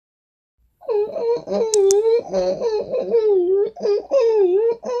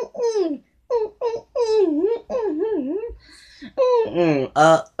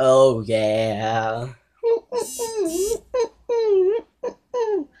Uh-oh, yeah.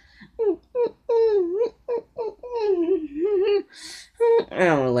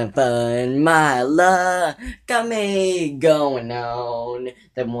 Having fun, my love, got me going on.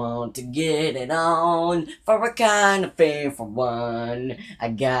 They want to get it on for a kind of thing for one. I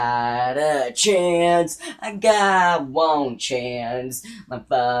got a chance, I got one chance. My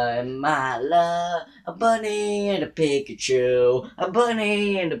fun, my love, a bunny and a Pikachu, a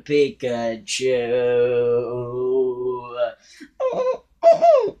bunny and a Pikachu.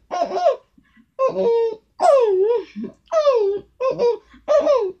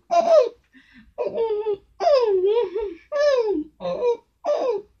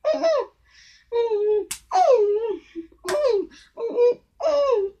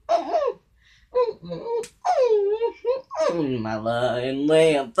 My loving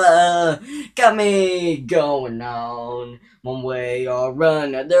lamper got me going on one way or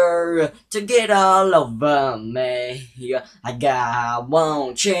another to get all over me. I got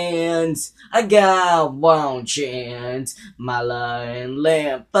one chance, I got one chance. My loving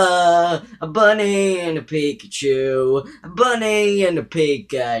lamper, a bunny and a Pikachu, a bunny and a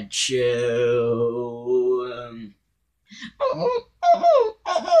Pikachu.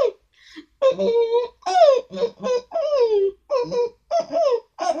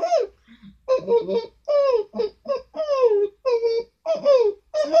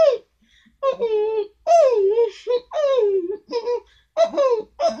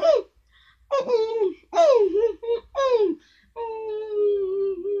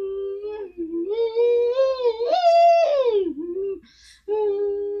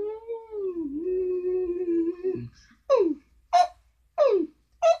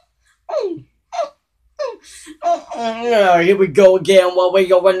 Here we go again, one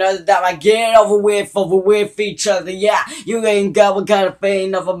way or another that I get over with each other, yeah. You ain't got what kind of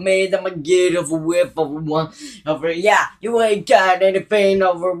thing over me that I get over with over one, over, yeah. You ain't got anything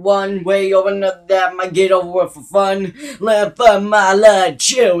over one way or another that I get over with for fun. Let but my love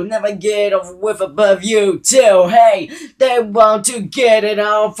chill, never get over with above you too. Hey, they want to get it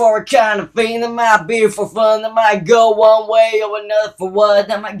on for a kind of thing that might be for fun, that might go one way or another for what,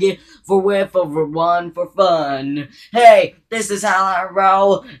 that might get for with over one for fun. Hey, this is how I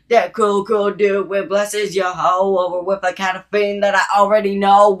roll. That cool dude with blesses your hoe over with a kind of thing that I already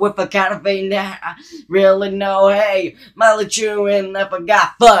know, with a kind of thing that I really know. Hey, my chew and never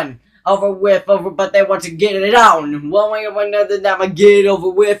got fun. Over, but they want to get it on. One way or another, that I get over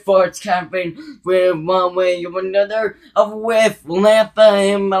with for its kind of thing. With one way or another, over with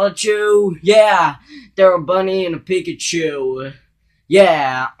Lampa and Malachu. Yeah, they're a bunny and a Pikachu.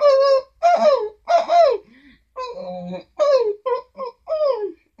 Yeah.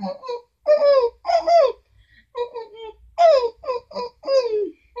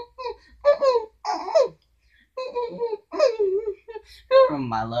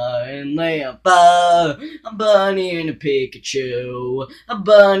 My loving lampa, a bunny and a Pikachu, a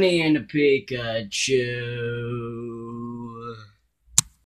bunny and a Pikachu.